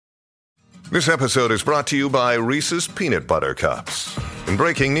This episode is brought to you by Reese's Peanut Butter Cups. In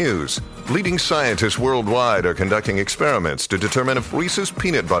breaking news, leading scientists worldwide are conducting experiments to determine if Reese's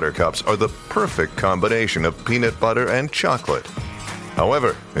Peanut Butter Cups are the perfect combination of peanut butter and chocolate.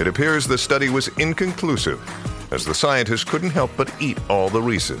 However, it appears the study was inconclusive, as the scientists couldn't help but eat all the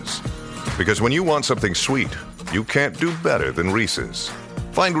Reese's. Because when you want something sweet, you can't do better than Reese's.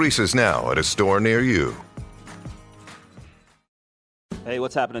 Find Reese's now at a store near you. Hey,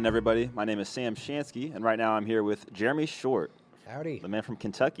 what's happening, everybody? My name is Sam Shansky, and right now I'm here with Jeremy Short. Howdy. The man from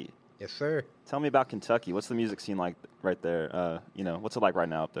Kentucky. Yes, sir. Tell me about Kentucky. What's the music scene like right there? What's it like right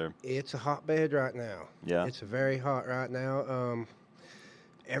now up there? It's a hotbed right now. Yeah. It's very hot right now.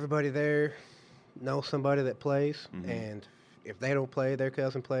 Everybody there knows somebody that plays, and if they don't play, their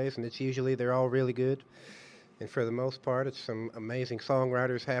cousin plays, and it's usually they're all really good. And for the most part, it's some amazing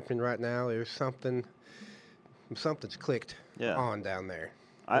songwriters happening right now. There's something's clicked on down there.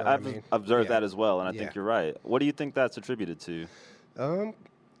 I've observed that as well, and I think you're right. What do you think that's attributed to?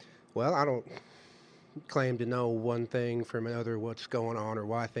 Well, I don't claim to know one thing from another, what's going on or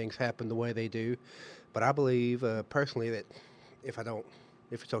why things happen the way they do, but I believe personally that if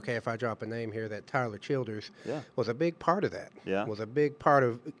it's okay if I drop a name here, that Tyler Childers was a big part of that. Yeah. Was a big part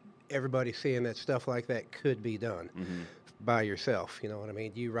of everybody seeing that stuff like that could be done. By yourself, you know what I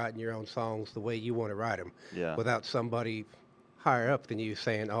mean? You writing your own songs the way you want to write them, without somebody higher up than you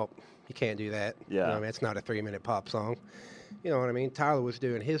saying, "Oh, you can't do that." Yeah, you know what I mean? It's not a 3-minute pop song. You know what I mean? Tyler was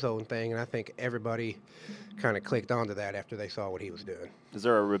doing his own thing, and I think everybody kind of clicked onto that after they saw what he was doing. Is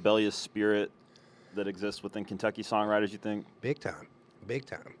there a rebellious spirit that exists within Kentucky songwriters, you think? Big time.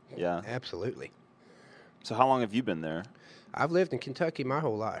 Yeah, absolutely. So how long have you been there? I've lived in Kentucky my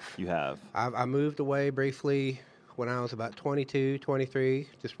whole life. You have. I moved away briefly when I was about 22, 23,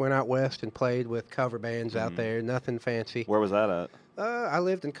 just went out west and played with cover bands out there, nothing fancy. Where was that at? I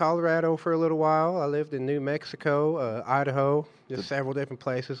lived in Colorado for a little while. I lived in New Mexico, Idaho, just several different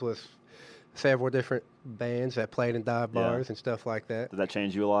places with several different bands that played in dive bars and stuff like that. Did that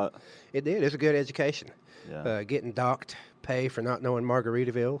change you a lot? It did. It's a good education. Yeah. Getting docked pay for not knowing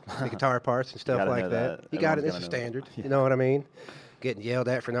Margaritaville, the guitar parts and stuff like that. You got it. It's a standard. You know what I mean? Getting yelled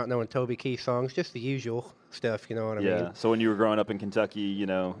at for not knowing Toby Keith songs, just the usual stuff, you know what I mean? Yeah, so when you were growing up in Kentucky, you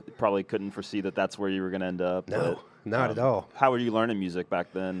probably couldn't foresee that that's where you were going to end up. No, not at all. How were you learning music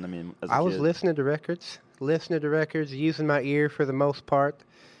back then? I mean, as a kid? I was listening to records, using my ear for the most part,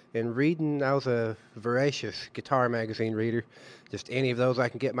 and reading. I was a voracious guitar magazine reader. Just any of those I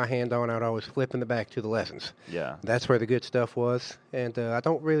can get my hand on, I'd always flip in the back to the lessons. Yeah. That's where the good stuff was. And I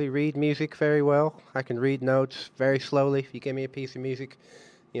don't really read music very well. I can read notes very slowly. If you give me a piece of music,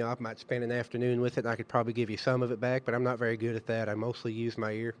 I might spend an afternoon with it, and I could probably give you some of it back, but I'm not very good at that. I mostly use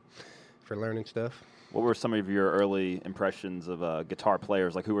my ear for learning stuff. What were some of your early impressions of guitar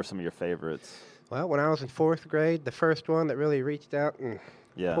players? Like, who were some of your favorites? Well, when I was in 4th grade, the first one that really reached out and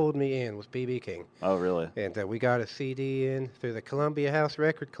pulled me in was B.B. King. Oh, really? And we got a CD in through the Columbia House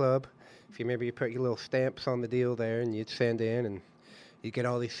Record Club. If you remember, you put your little stamps on the deal there, and you'd send in, and you'd get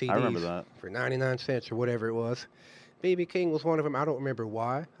all these CDs I remember that. for 99 cents or whatever it was. B.B. King was one of them. I don't remember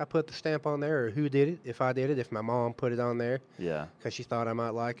why I put the stamp on there or who did it, if I did it, if my mom put it on there. Yeah. Because she thought I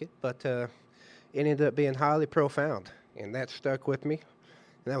might like it. But it ended up being highly profound, and that stuck with me.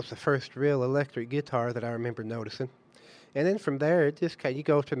 And that was the first real electric guitar that I remember noticing. And then from there, it just you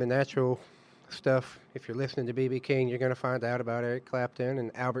go to the natural stuff. If you're listening to B.B. King, you're going to find out about Eric Clapton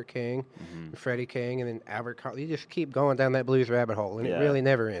and Albert King and Freddie King and then Albert Carl. You just keep going down that blues rabbit hole, and it really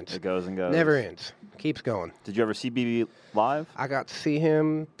never ends. It goes and goes. Never ends. Keeps going. Did you ever see B.B. live? I got to see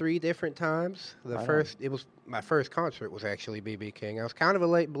him 3 different times. It was my first concert was actually B.B. King. I was kind of a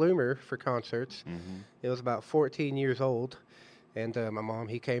late bloomer for concerts. It was about 14 years old, and my mom,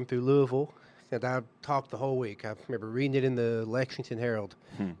 he came through Louisville. And I talked the whole week. I remember reading it in the Lexington Herald.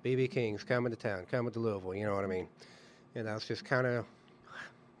 B.B. King's coming to town, coming to Louisville, you know what I mean? And I was just kind of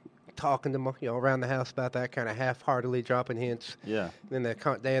talking to them, around the house about that, kind of half-heartedly dropping hints. Yeah. And then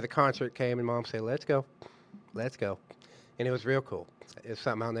the day of the concert came, and Mom said, let's go. And it was real cool. It's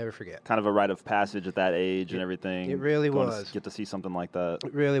something I'll never forget. Kind of a rite of passage at that age and everything. It really was. Get to see something like that.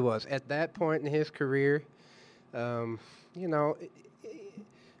 It really was. At that point in his career,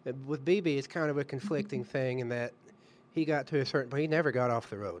 with B.B., it's kind of a conflicting thing in that he got to a certain point. He never got off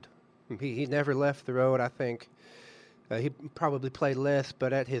the road. He never left the road, I think. He probably played less,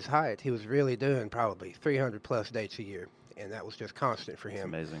 but at his height, he was really doing probably 300-plus dates a year, and that was just constant for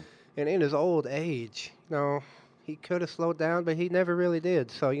him. That's amazing. And in his old age, he could have slowed down, but he never really did.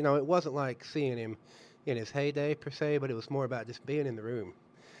 So, it wasn't like seeing him in his heyday, per se, but it was more about just being in the room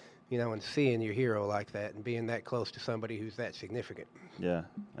and seeing your hero like that and being that close to somebody who's that significant. Yeah.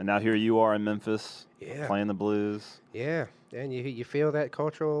 And now here you are in Memphis, Yeah. playing the blues. Yeah, and you feel that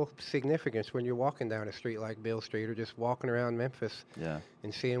cultural significance when you're walking down a street like Bill Street or just walking around Memphis Yeah.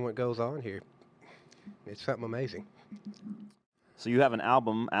 and seeing what goes on here. It's something amazing. So you have an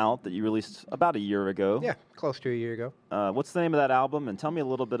album out that you released about a year ago. Yeah, close to a year ago. What's the name of that album? And tell me a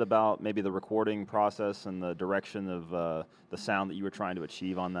little bit about maybe the recording process and the direction of the sound that you were trying to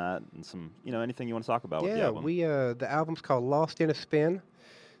achieve on that, and some, anything you want to talk about with the album. The album's called Lost in a Spin.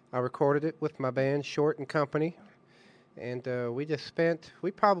 I recorded it with my band Short and Company, and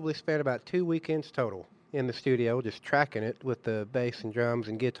we probably spent about 2 weekends total in the studio just tracking it with the bass and drums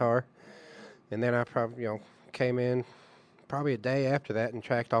and guitar. And then I probably, came in probably a day after that and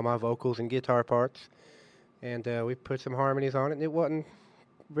tracked all my vocals and guitar parts. And we put some harmonies on it, and it wasn't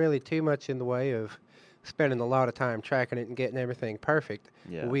really too much in the way of spending a lot of time tracking it and getting everything perfect.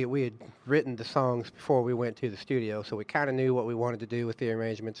 Yeah. We had written the songs before we went to the studio, so we kind of knew what we wanted to do with the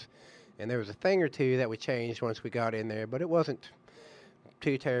arrangements. And there was a thing or two that we changed once we got in there, but it wasn't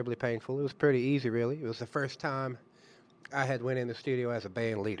too terribly painful. It was pretty easy, really. It was the first time I had went in the studio as a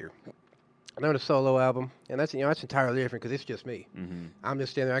band leader. I know the solo album, and that's entirely different because it's just me. Mm-hmm. I'm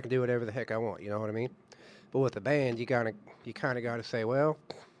just in there. I can do whatever the heck I want. You know what I mean? But with the band, you kind of got to say, well,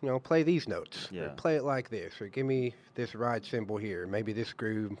 play these notes, Yeah. or play it like this, or give me this ride cymbal here, maybe this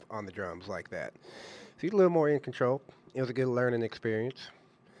groove on the drums like that. So you're a little more in control. It was a good learning experience.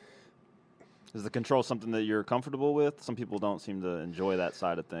 Is the control something that you're comfortable with? Some people don't seem to enjoy that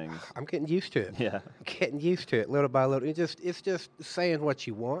side of things. I'm getting used to it. Yeah. Getting used to it little by little. It's just saying what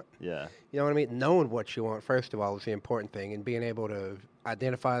you want. Yeah. You know what I mean? Knowing what you want, first of all, is the important thing, and being able to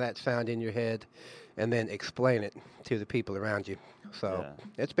identify that sound in your head and then explain it to the people around you. So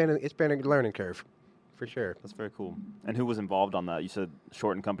it's been a learning curve, for sure. That's very cool. And who was involved on that? You said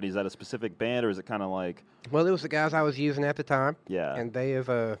Short and Company. Is that a specific band, or is it kind of like... Well, it was the guys I was using at the time. Yeah. And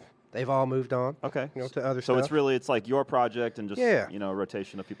they've all moved on. Okay. To other stuff. So it's like your project and just, a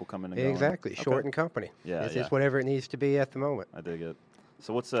rotation of people coming and going. Exactly. Okay. Short and Company. Yeah, It's just whatever it needs to be at the moment. I dig it.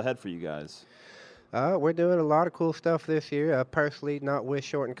 So what's ahead for you guys? We're doing a lot of cool stuff this year. Personally, not with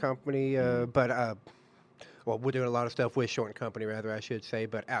Short and Company, but we're doing a lot of stuff with Short and Company, rather, I should say.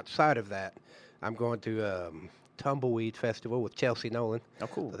 But outside of that, I'm going to Tumbleweed Festival with Chelsea Nolan. Oh,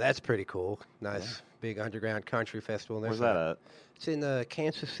 cool. So that's pretty cool. Nice, big underground country festival. Where's that at? It's in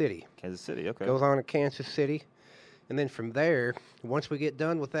Kansas City. Kansas City, okay. Goes on in Kansas City. And then from there, once we get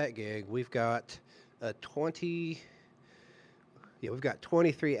done with that gig, we've got 23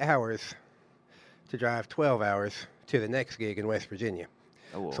 hours to drive 12 hours to the next gig in West Virginia.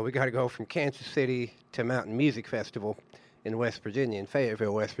 Oh, well. So we got to go from Kansas City to Mountain Music Festival in West Virginia, in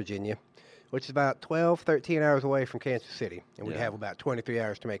Fayetteville, West Virginia, which is about 13 hours away from Kansas City. And we have about 23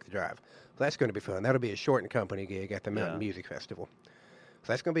 hours to make the drive. So that's going to be fun. That'll be a Short and Company gig at the Mountain Music Festival.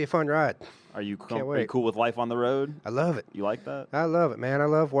 So that's going to be a fun ride. Are you cool with life on the road? I love it. You like that? I love it, man. I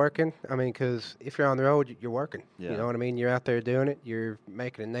love working. I mean, because if you're on the road, you're working. Yeah. You know what I mean? You're out there doing it. You're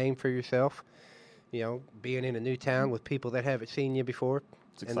making a name for yourself. Being in a new town with people that haven't seen you before.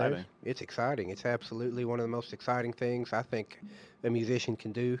 It's exciting. It's exciting. It's absolutely one of the most exciting things I think a musician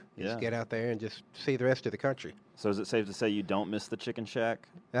can do is get out there and just see the rest of the country. So is it safe to say you don't miss the Chicken Shack?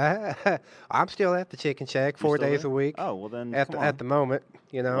 I'm still at the Chicken Shack 4 days a week. Oh, well then, at the moment,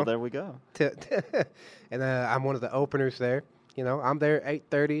 Well, there we go. And I'm one of the openers there. I'm there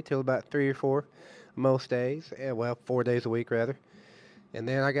 8:30 till about 3 or 4 most days. 4 days a week rather. And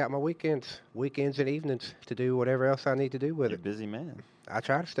then I got my weekends and evenings to do whatever else I need to do with You're it. a busy man. I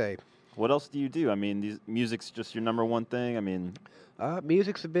try to stay. What else do you do? I mean, music's just your number one thing. I mean,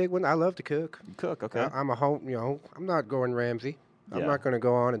 music's a big one. I love to cook. You cook, okay. I'm a home. I'm not Gordon Ramsay. I'm not going to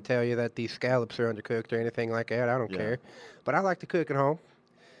go on and tell you that these scallops are undercooked or anything like that. I don't care. But I like to cook at home.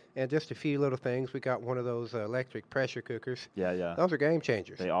 And just a few little things. We got one of those electric pressure cookers. Yeah. Those are game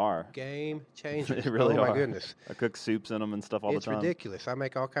changers. They are. Game changers. They really are. Oh, my goodness. I cook soups in them and stuff all the time. It's ridiculous. I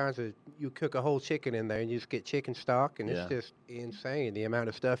make all kinds of... You cook a whole chicken in there, and you just get chicken stock, and it's just insane, the amount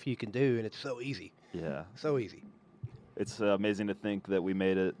of stuff you can do, and it's so easy. Yeah. So easy. It's amazing to think that we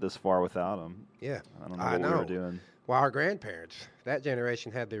made it this far without them. Yeah. I don't know what we were doing. Well, our grandparents, that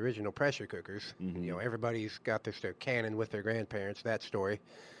generation had the original pressure cookers. Mm-hmm. Everybody's got their canon with their grandparents, that story.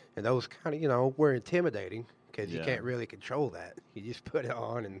 And those kind of, were intimidating because you can't really control that. You just put it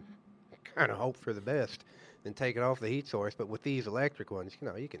on and kind of hope for the best, then take it off the heat source. But with these electric ones,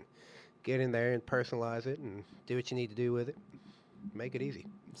 you can get in there and personalize it and do what you need to do with it. Make it easy.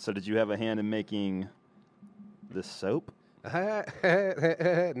 So did you have a hand in making this soap? No,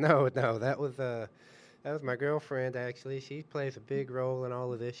 that That was my girlfriend, actually. She plays a big role in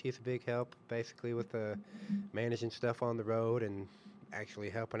all of this. She's a big help, basically, with managing stuff on the road and actually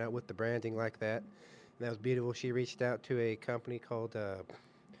helping out with the branding like that. And that was beautiful. She reached out to a company called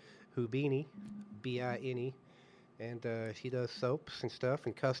Hubini, B-I-N-E, and she does soaps and stuff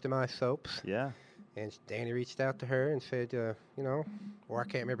and customized soaps. Yeah. And Danny reached out to her and said, or I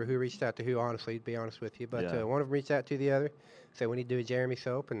can't remember who reached out to who, honestly, to be honest with you. But one of them reached out to the other, said, we need to do a Jeremy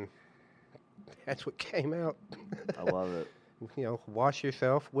soap, and that's what came out. I love it. Wash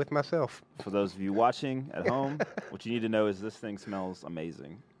yourself with myself. For those of you watching at home, what you need to know is this thing smells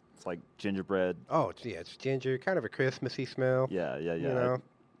amazing. It's like gingerbread. Oh, it's ginger, kind of a Christmassy smell. Yeah.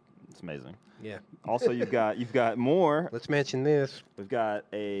 It's amazing. Yeah. Also, you've got more. Let's mention this. We've got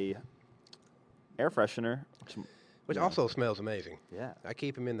a air freshener, which also smells amazing. Yeah. I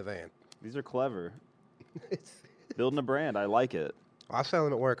keep them in the van. These are clever. Building a brand. I like it. I sell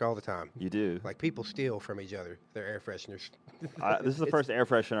them at work all the time. You do? Like, people steal from each other their air fresheners. This is the first air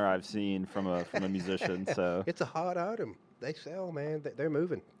freshener I've seen from a musician. So it's a hot item. They sell, man. They're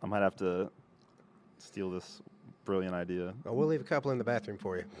moving. I might have to steal this brilliant idea. Oh, we'll leave a couple in the bathroom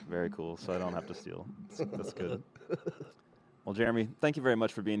for you. Very cool, so I don't have to steal. That's good. Well, Jeremy, thank you very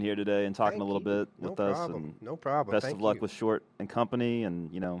much for being here today and talking a little bit with us. And no problem. Best of luck with Short and Company, and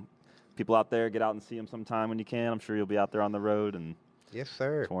people out there, get out and see them sometime when you can. I'm sure you'll be out there on the road and yes,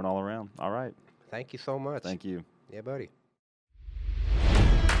 sir. Touring all around. All right. Thank you so much. Thank you. Yeah, buddy.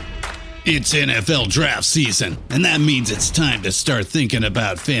 It's NFL draft season, and that means it's time to start thinking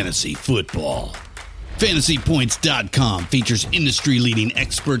about fantasy football. FantasyPoints.com features industry-leading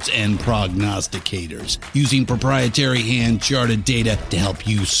experts and prognosticators using proprietary hand-charted data to help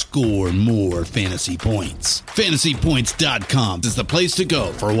you score more fantasy points. FantasyPoints.com is the place to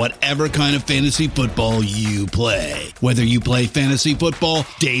go for whatever kind of fantasy football you play. Whether you play fantasy football,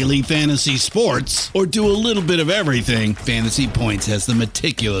 daily fantasy sports, or do a little bit of everything, Fantasy Points has the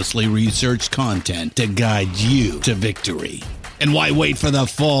meticulously researched content to guide you to victory. And why wait for the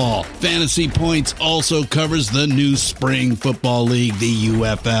fall? Fantasy Points also covers the new spring football league, the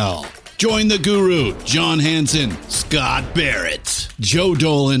UFL. Join the guru, John Hansen, Scott Barrett, Joe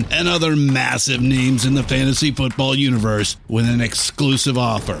Dolan, and other massive names in the fantasy football universe with an exclusive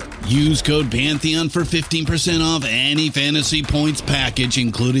offer. Use code Pantheon for 15% off any Fantasy Points package,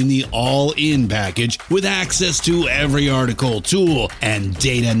 including the all-in package, with access to every article, tool, and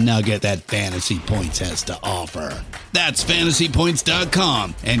data nugget that Fantasy Points has to offer. That's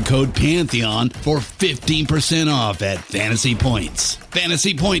FantasyPoints.com and code Pantheon for 15% off at Fantasy Points.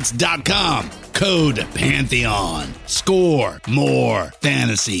 FantasyPoints.com, code Pantheon. Score more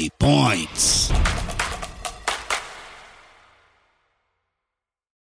fantasy points.